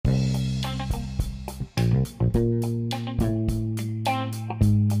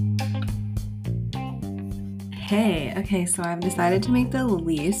Hey, okay, so I've decided to make the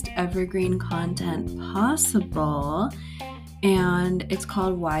least evergreen content possible, and it's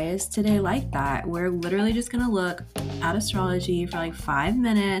called Why Is Today Like That? We're literally just gonna look at astrology for like 5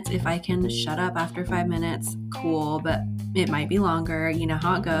 minutes. If I can shut up after 5 minutes, cool, but it might be longer. You know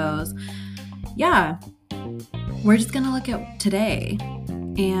how it goes. Yeah, we're just gonna look at today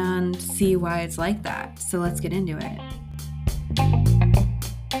and see why it's like that. So let's get into it.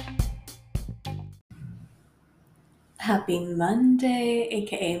 Happy Monday,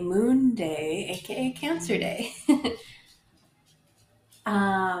 aka Moon Day, aka Cancer Day.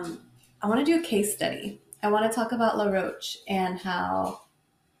 I want to do a case study. I want to talk about Roach and how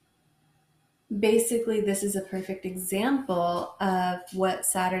basically this is a perfect example of what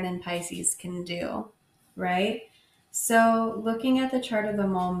Saturn and Pisces can do, right? So, looking at the chart of the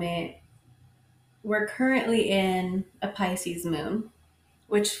moment, we're currently in a Pisces moon,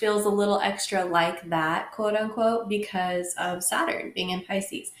 which feels a little extra like that, quote unquote, because of Saturn being in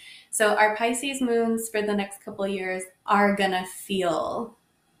Pisces. So, our Pisces moons for the next couple of years are going to feel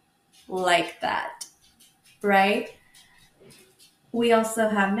like that, right? We also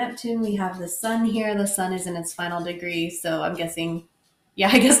have Neptune. We have the sun here. The sun is in its final degree. So I'm guessing, yeah,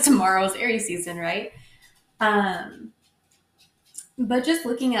 I guess tomorrow's Aries season, right? But just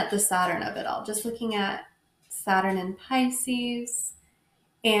looking at the Saturn of it all, just looking at Saturn in Pisces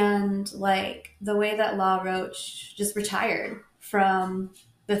and like the way that La Roche just retired from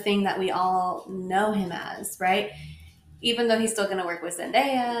the thing that we all know him as, right? Even though he's still going to work with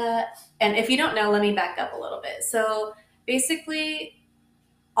Zendaya. And if you don't know, let me back up a little bit. So basically,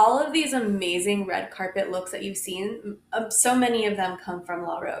 all of these amazing red carpet looks that you've seen, so many of them come from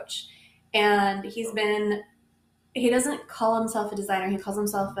La Roche. And he doesn't call himself a designer, he calls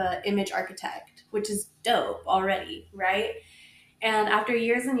himself an image architect, which is dope already, right? And after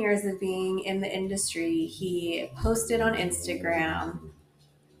years and years of being in the industry, he posted on Instagram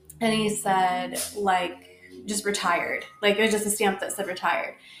and he said, like, just retired. Like, it was just a stamp that said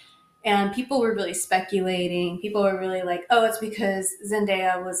retired. And people were really speculating. People were really like, oh, it's because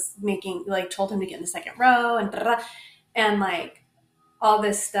Zendaya was told him to get in the second row and like all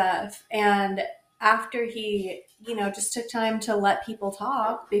this stuff. And after he, just took time to let people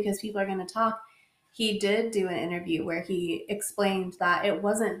talk because people are going to talk, he did do an interview where he explained that it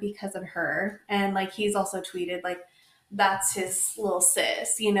wasn't because of her. And like, he's also tweeted, like, that's his little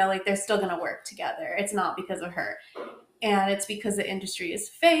sis, like they're still going to work together. It's not because of her, and it's because the industry is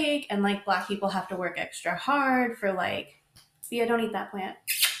fake and like Black people have to work extra hard for like, see, I don't eat that plant.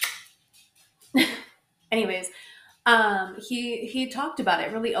 Anyways, he talked about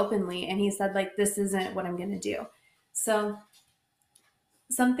it really openly and he said like, this isn't what I'm gonna do. So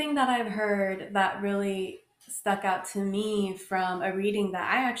something that I've heard that really stuck out to me from a reading that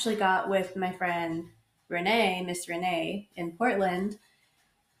I actually got with my friend Renee, Miss Renee in Portland.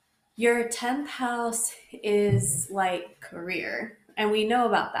 Your 10th house is like career. And we know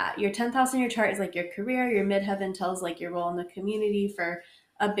about that. Your 10th house in your chart is like your career. Your midheaven tells like your role in the community for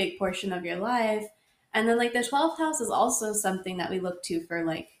a big portion of your life. And then like the 12th house is also something that we look to for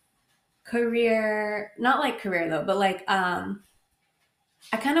like career, not like career though, but like I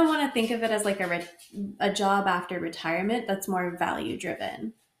kind of want to think of it as like a job after retirement that's more value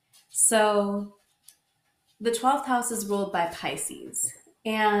driven. So the 12th house is ruled by Pisces.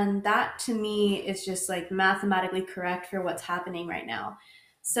 And that to me is just like mathematically correct for what's happening right now.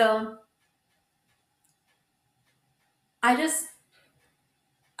 So I just,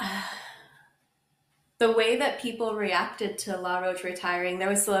 the way that people reacted to La Roche retiring, there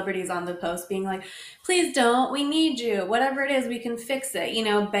was celebrities on the post being like, please don't, we need you. Whatever it is, we can fix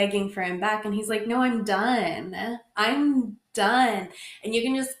it, begging for him back. And he's like, no, I'm done. I'm done. And you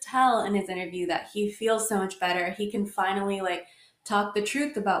can just tell in his interview that he feels so much better. He can finally like talk the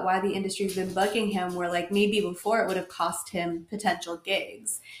truth about why the industry's been bugging him, where like maybe before it would have cost him potential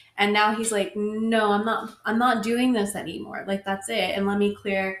gigs. And now he's like, no, I'm not doing this anymore. Like, that's it. And let me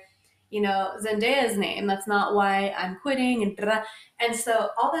clear Zendaya's name. That's not why I'm quitting. And so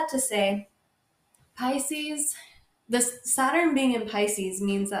all that to say, Pisces, this Saturn being in Pisces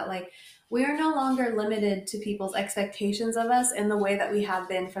means that like we are no longer limited to people's expectations of us in the way that we have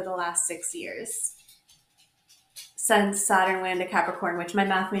been for the last 6 years since Saturn went into Capricorn, which my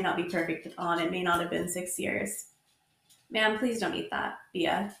math may not be perfect on. It may not have been 6 years. Man, please don't eat that,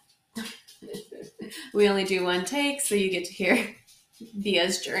 Bia. We only do one take, so you get to hear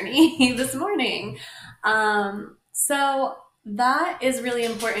Bia's journey this morning. So that is really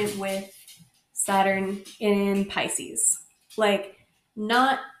important with Saturn in Pisces. Like,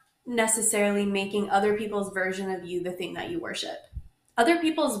 not necessarily making other people's version of you the thing that you worship. Other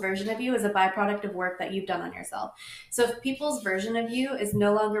people's version of you is a byproduct of work that you've done on yourself. So if people's version of you is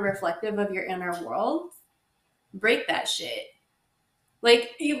no longer reflective of your inner world, break that shit.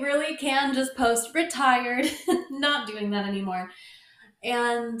 Like, you really can just post retired, not doing that anymore.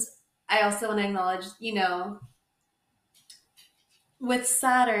 And I also want to acknowledge, with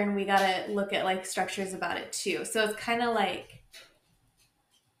Saturn, we got to look at like structures about it too. So it's kind of like,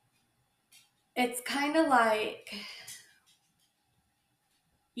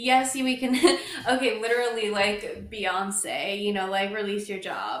 yes, we can, okay, literally like Beyonce, like release your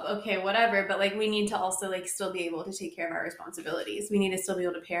job. Okay, whatever. But like, we need to also like still be able to take care of our responsibilities. We need to still be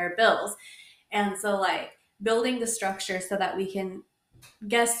able to pay our bills. And so, like, building the structure so that we can,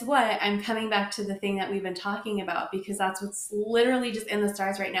 guess what? I'm coming back to the thing that we've been talking about because that's what's literally just in the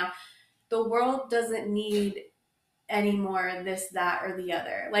stars right now. The world doesn't need any more this, that, or the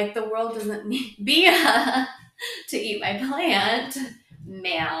other. Like, the world doesn't need Bia to eat my plant,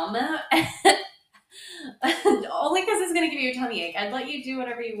 ma'am. Only because it's going to give you a tummy ache. I'd let you do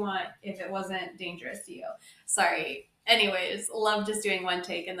whatever you want if it wasn't dangerous to you. Sorry. Anyways, love just doing one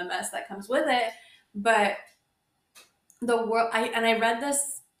take and the mess that comes with it. But the world, I read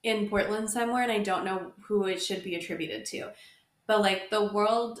this in Portland somewhere, and I don't know who it should be attributed to. But like, the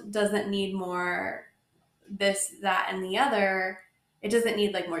world doesn't need more this, that, and the other. It doesn't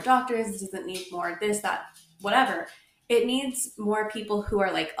need like more doctors. It doesn't need more this, that, whatever. It needs more people who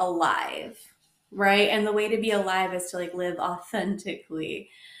are like alive, right? And the way to be alive is to like live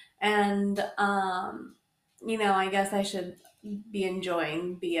authentically. And I guess I should be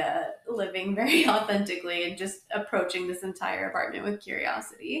enjoying living very authentically and just approaching this entire apartment with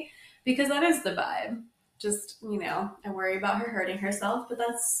curiosity because that is the vibe. Just, I worry about her hurting herself, but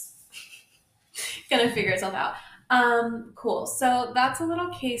that's gonna figure itself out. Cool. So that's a little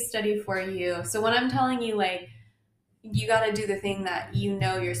case study for you. So when I'm telling you, like, you got to do the thing that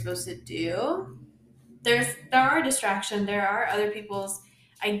you're supposed to do, there are distractions. There are other people's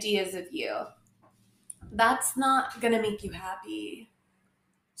ideas of you. That's not gonna make you happy.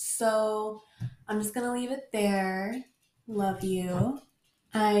 So I'm just gonna leave it there. Love you.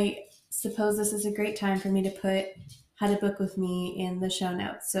 I suppose this is a great time for me to put how to book with me in the show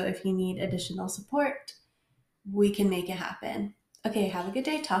notes. So if you need additional support, we can make it happen. Okay, have a good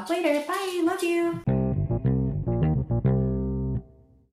day. Talk later. Bye. Love you.